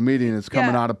social media, and it's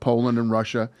coming out of Poland and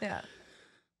Russia. Yeah.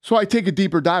 So I take a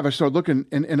deeper dive. I start looking,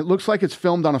 and it looks like it's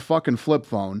filmed on a fucking flip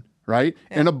phone, right?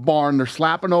 Yeah. In a barn. They're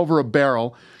slapping over a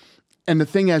barrel, and the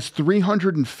thing has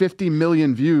 350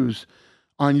 million views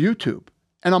on YouTube.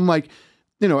 And I'm like,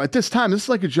 at this time, this is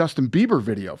like a Justin Bieber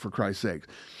video, for Christ's sake.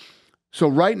 So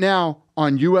right now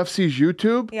on UFC's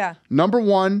YouTube, number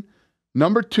 1,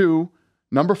 number 2,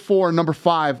 number 4, and number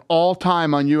 5 all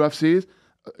time on UFC's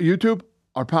YouTube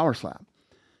are Power Slap.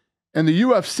 And the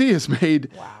UFC has made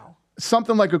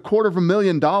something like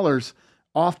 $250,000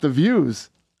 off the views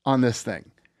on this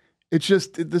thing. It's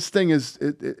just, this thing is,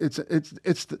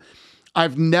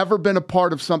 I've never been a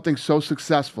part of something so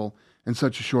successful in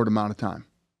such a short amount of time.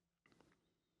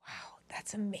 Wow,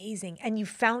 that's amazing. And you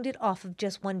found it off of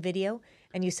just one video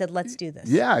and you said, let's do this.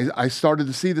 Yeah, I started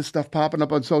to see this stuff popping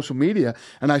up on social media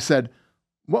and I said,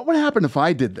 what would happen if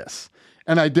I did this?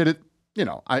 And I did it,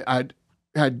 I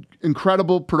had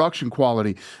incredible production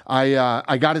quality.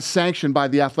 I got it sanctioned by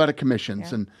the athletic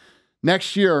commissions. And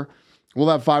next year, we'll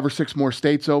have 5 or 6 more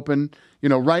states open.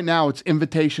 Right now it's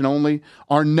invitation only.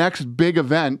 Our next big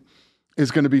event is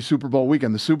going to be Super Bowl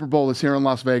weekend. The Super Bowl is here in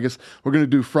Las Vegas. We're going to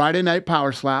do Friday night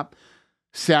Power Slap,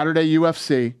 Saturday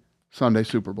UFC, Sunday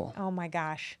Super Bowl. Oh my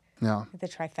gosh. Yeah. The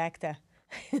trifecta.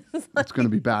 It's going to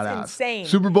be badass. It's insane.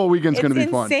 Super Bowl weekend's going to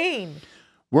be fun. It's insane.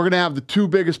 We're going to have the 2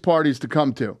 biggest parties to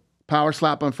come to. Power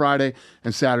Slap on Friday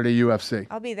and Saturday UFC.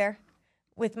 I'll be there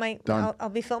with my, Done. I'll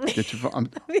be filming. Get your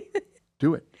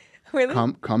do it. Really?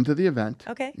 Come to the event.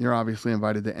 Okay. You're obviously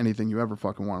invited to anything you ever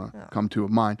fucking want to come to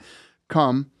of mine.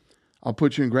 Come. I'll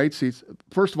put you in great seats.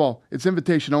 First of all, it's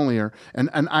invitation only here, and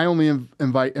I only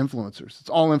invite influencers. It's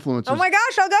all influencers. Oh my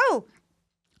gosh, I'll go.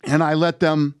 And I let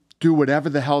them do whatever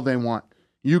the hell they want.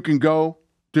 You can go,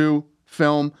 do,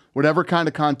 film, whatever kind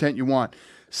of content you want.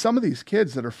 Some of these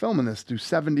kids that are filming this do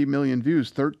 70 million views,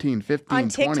 13, 15, on 20.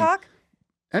 TikTok?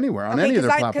 Anywhere, on any of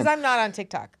their platforms. Because I'm not on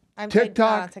TikTok. I'm TikTok,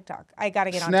 not on TikTok. I got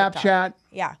to get on Snapchat. TikTok.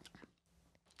 Yeah.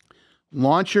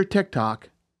 Launch your TikTok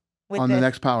on the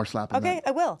next Power Slap event. Okay,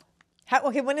 I will.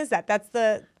 Okay, when is that?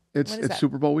 It's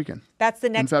Super Bowl weekend. That's the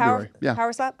next February.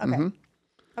 Power Slap? Okay.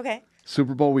 Mm-hmm. Okay.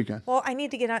 Super Bowl weekend. Well, I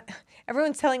need to get on.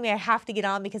 Everyone's telling me I have to get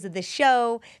on because of this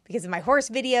show, because of my horse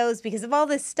videos, because of all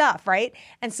this stuff, right?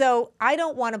 And so I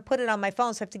don't want to put it on my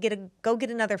phone, so I have to go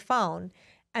get another phone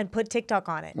and put TikTok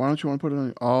on it. Why don't you want to put it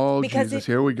on? Oh, because Jesus,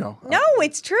 here we go. No,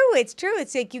 it's true. It's true.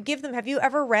 It's like you give them. Have you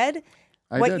ever read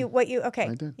okay?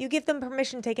 I did. You give them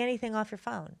permission to take anything off your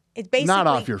phone. It's basically not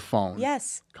off your phone.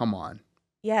 Yes. Come on.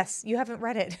 Yes, you haven't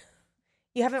read it.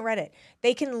 You haven't read it.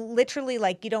 They can literally,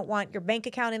 you don't want your bank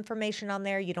account information on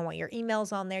there. You don't want your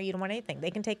emails on there. You don't want anything.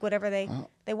 They can take whatever they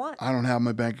want. I don't have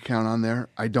my bank account on there.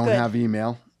 I don't have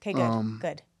email. Okay, good.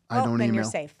 Good. I don't then email. You're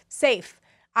safe. Safe.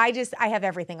 I have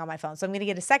everything on my phone. So I'm going to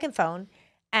get a second phone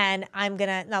and I'm going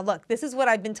to, now look, this is what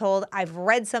I've been told. I've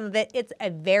read some of it. It's a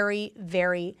very,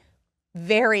 very,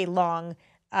 very long,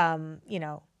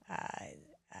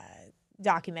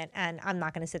 document, and I'm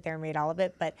not going to sit there and read all of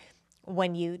it, but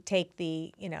when you take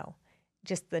the,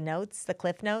 just the notes, the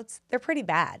cliff notes, they're pretty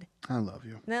bad. I love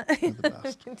you. No. You're the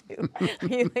best. Are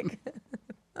you like,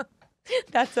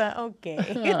 that's okay.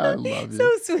 I love you.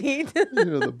 So sweet.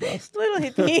 You're the best. Little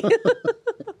hippie.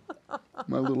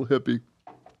 My little hippie.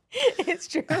 It's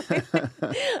true.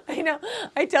 I know.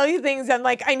 I tell you things, I'm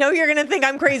like, I know you're going to think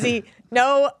I'm crazy.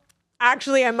 No,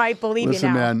 actually, I might believe you now.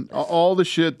 Listen, man, all the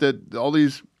shit all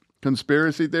these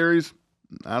conspiracy theories,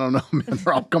 I don't know, man,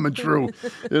 they're all coming true.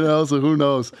 So who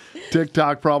knows?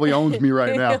 TikTok probably owns me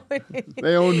right now.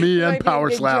 They own me and Power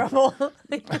Slap.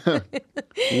 Whatever.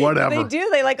 They do.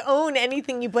 They own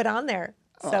anything you put on there.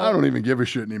 So I don't even give a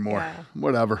shit anymore. Yeah.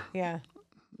 Whatever. Yeah.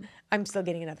 I'm still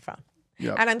getting another phone.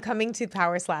 Yep. And I'm coming to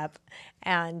Power Slap,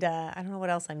 and I don't know what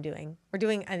else I'm doing. We're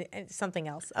doing something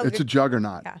else. Oh, It's a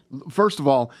juggernaut. Yeah. First of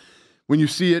all, when you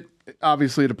see it,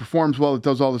 obviously it performs well. It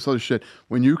does all this other shit.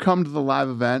 When you come to the live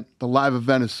event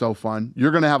is so fun.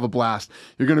 You're going to have a blast.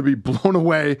 You're going to be blown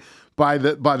away by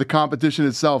the competition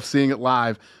itself, seeing it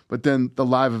live. But then the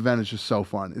live event is just so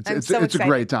fun. It's a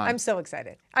great time. I'm so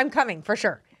excited. I'm coming for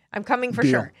sure. I'm coming for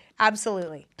sure.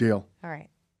 Absolutely. Deal. All right.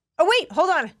 Oh, wait.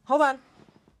 Hold on.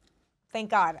 Thank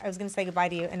God. I was going to say goodbye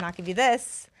to you and not give you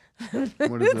this.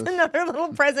 What is this? Another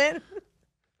little present.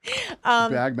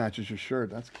 Bag matches your shirt.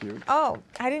 That's cute. Oh,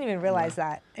 I didn't even realize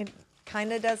that. It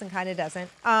kind of does and kind of doesn't.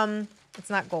 It's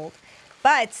not gold.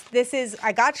 But this is,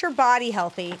 I got your body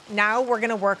healthy. Now we're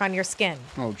going to work on your skin.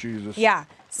 Oh, Jesus. Yeah.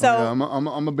 So yeah,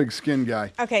 I'm a big skin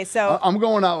guy. Okay, so I'm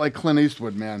going out like Clint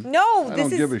Eastwood, man. No, I don't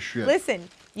give a shit. Listen,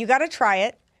 you got to try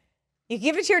it. You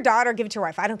give it to your daughter, give it to your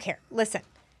wife. I don't care. Listen,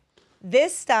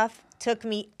 this stuff took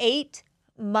me 8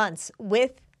 months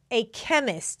with a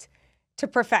chemist to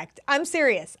perfect. I'm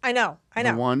serious. I know.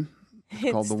 The one?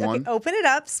 It's called the one? Okay, open it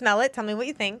up, smell it, tell me what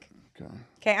you think. Okay.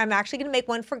 Okay, I'm actually going to make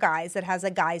one for guys that has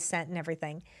a guy's scent and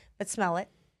everything. But smell it.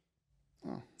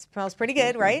 Oh. It smells pretty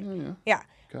good, right? Yeah.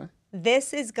 Okay.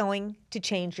 This is going to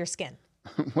change your skin.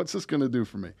 What's this going to do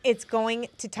for me? It's going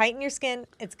to tighten your skin.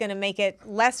 It's going to make it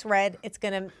less red. It's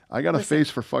going to... I got a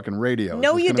face for fucking radio.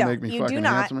 No, is this you gonna don't. Make me You fucking do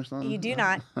not. handsome or something? You do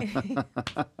not.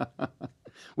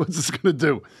 What's this going to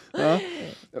do? Huh?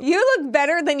 You look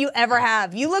better than you ever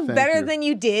have. You look better than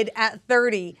you did at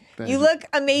 30. You look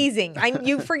amazing.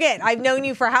 You forget. I've known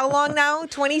you for how long now?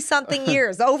 20-something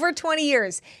years. Over 20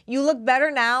 years. You look better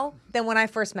now than when I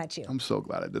first met you. I'm so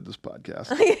glad I did this podcast.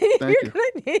 Thank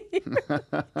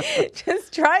you.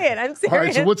 Just try it. I'm serious. All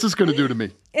right, so what's this going to do to me?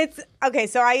 It's okay.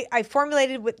 So I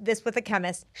formulated this with a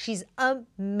chemist. She's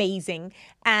amazing.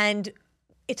 And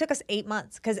it took us 8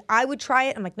 months because I would try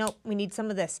it. I'm like, no, we need some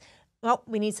of this. Oh,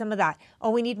 we need some of that. Oh,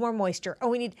 we need more moisture.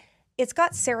 Oh, it's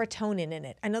got serotonin in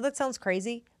it. I know that sounds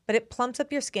crazy, but it plumps up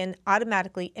your skin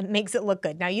automatically and makes it look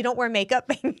good. Now, you don't wear makeup.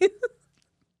 This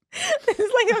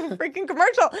is like a freaking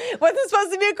commercial. Wasn't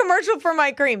supposed to be a commercial for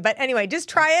my cream. But anyway, just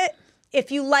try it.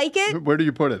 If you like it. Where do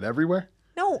you put it? Everywhere?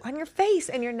 No, on your face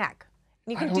and your neck.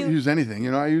 And I don't use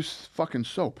anything. I use fucking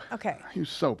soap. Okay. I use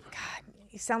soap. God,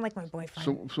 you sound like my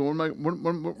boyfriend. So what am I?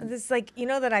 What? This is like,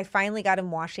 that I finally got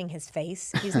him washing his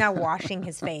face. He's now washing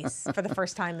his face for the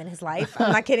first time in his life.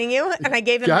 I'm not kidding you. And I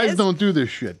gave him Guys don't do this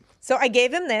shit. So I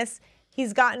gave him this.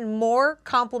 He's gotten more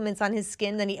compliments on his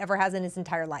skin than he ever has in his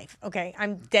entire life. Okay,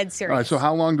 I'm dead serious. All right, so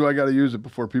how long do I got to use it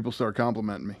before people start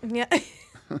complimenting me? Yeah.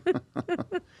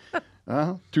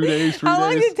 2 days, 3 days, How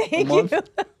long did it take you?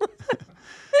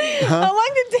 How long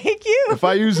did it take you? If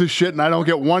I use this shit and I don't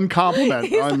get one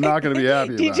compliment, I'm not going to be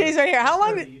happy about DJ's it. right here. How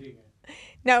long did...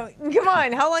 No, come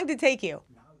on. How long did it take you?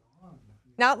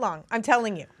 Not long. I'm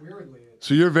telling you. Weirdly.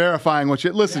 So you're verifying what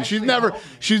you... Listen, she's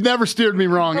never steered me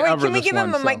wrong ever. Can we give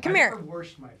him a mic? Come here.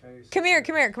 Washed my face. Come here.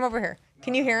 Come over here.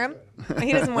 Can you hear him?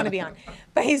 He doesn't want to be on.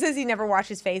 But he says he never washed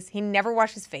his face. He never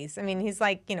washed his face. I mean, he's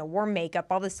like, wore makeup,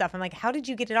 all this stuff. I'm like, how did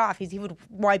you get it off? He would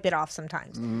wipe it off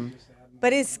sometimes. Mm-hmm.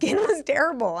 But his skin was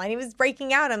terrible and he was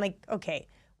breaking out. I'm like, okay,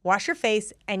 wash your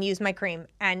face and use my cream.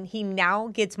 And he now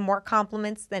gets more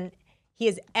compliments than he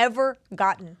has ever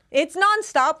gotten. It's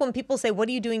nonstop when people say, what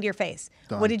are you doing to your face?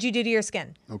 Done. What did you do to your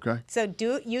skin? Okay. So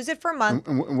use it for a month.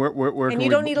 Where and you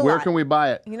don't need a lot. Where can we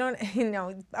buy it? You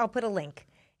don't, I'll put a link.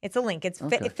 It's a link. It's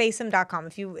facem.com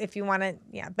if you want to.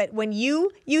 Yeah. But when you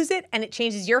use it and it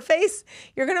changes your face,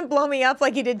 you're going to blow me up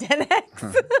like you did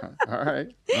 10X. All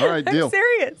right. Deal. I'm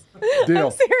serious. Deal.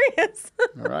 I'm serious.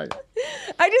 All right.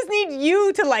 I just need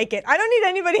you to like it. I don't need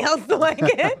anybody else to like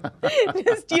it.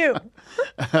 Just you.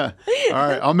 All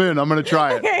right. I'm in. I'm going to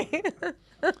try it. Okay.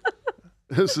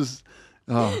 This is...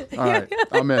 Oh, all right.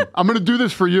 I'm in. I'm going to do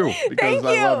this for you because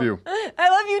I love you. I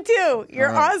love you too. You're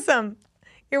awesome.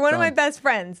 You're one of my best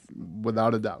friends.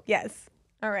 Without a doubt. Yes.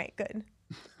 All right, good.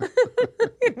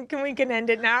 Can end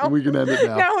it now? We can end it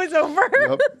now. Now it's over.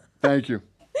 Yep. Thank you.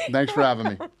 Thanks for having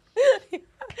me.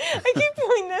 I keep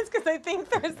doing this because I think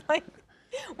there's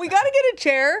we got to get a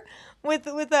chair with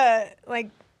a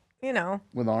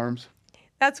With arms.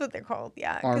 That's what they're called.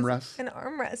 Yeah. Armrest. An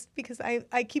armrest because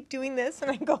I keep doing this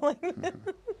and I go like this.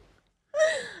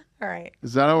 All right.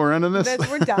 Is that how we're ending this?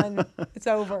 We're done. It's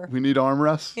over. We need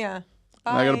armrests. Yeah.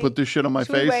 And I got to put this shit on my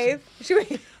face. Should we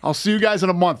wave? I'll see you guys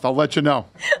in a month. I'll let you know.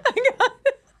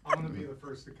 I'm going to be the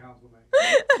first to compliment.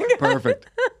 Perfect.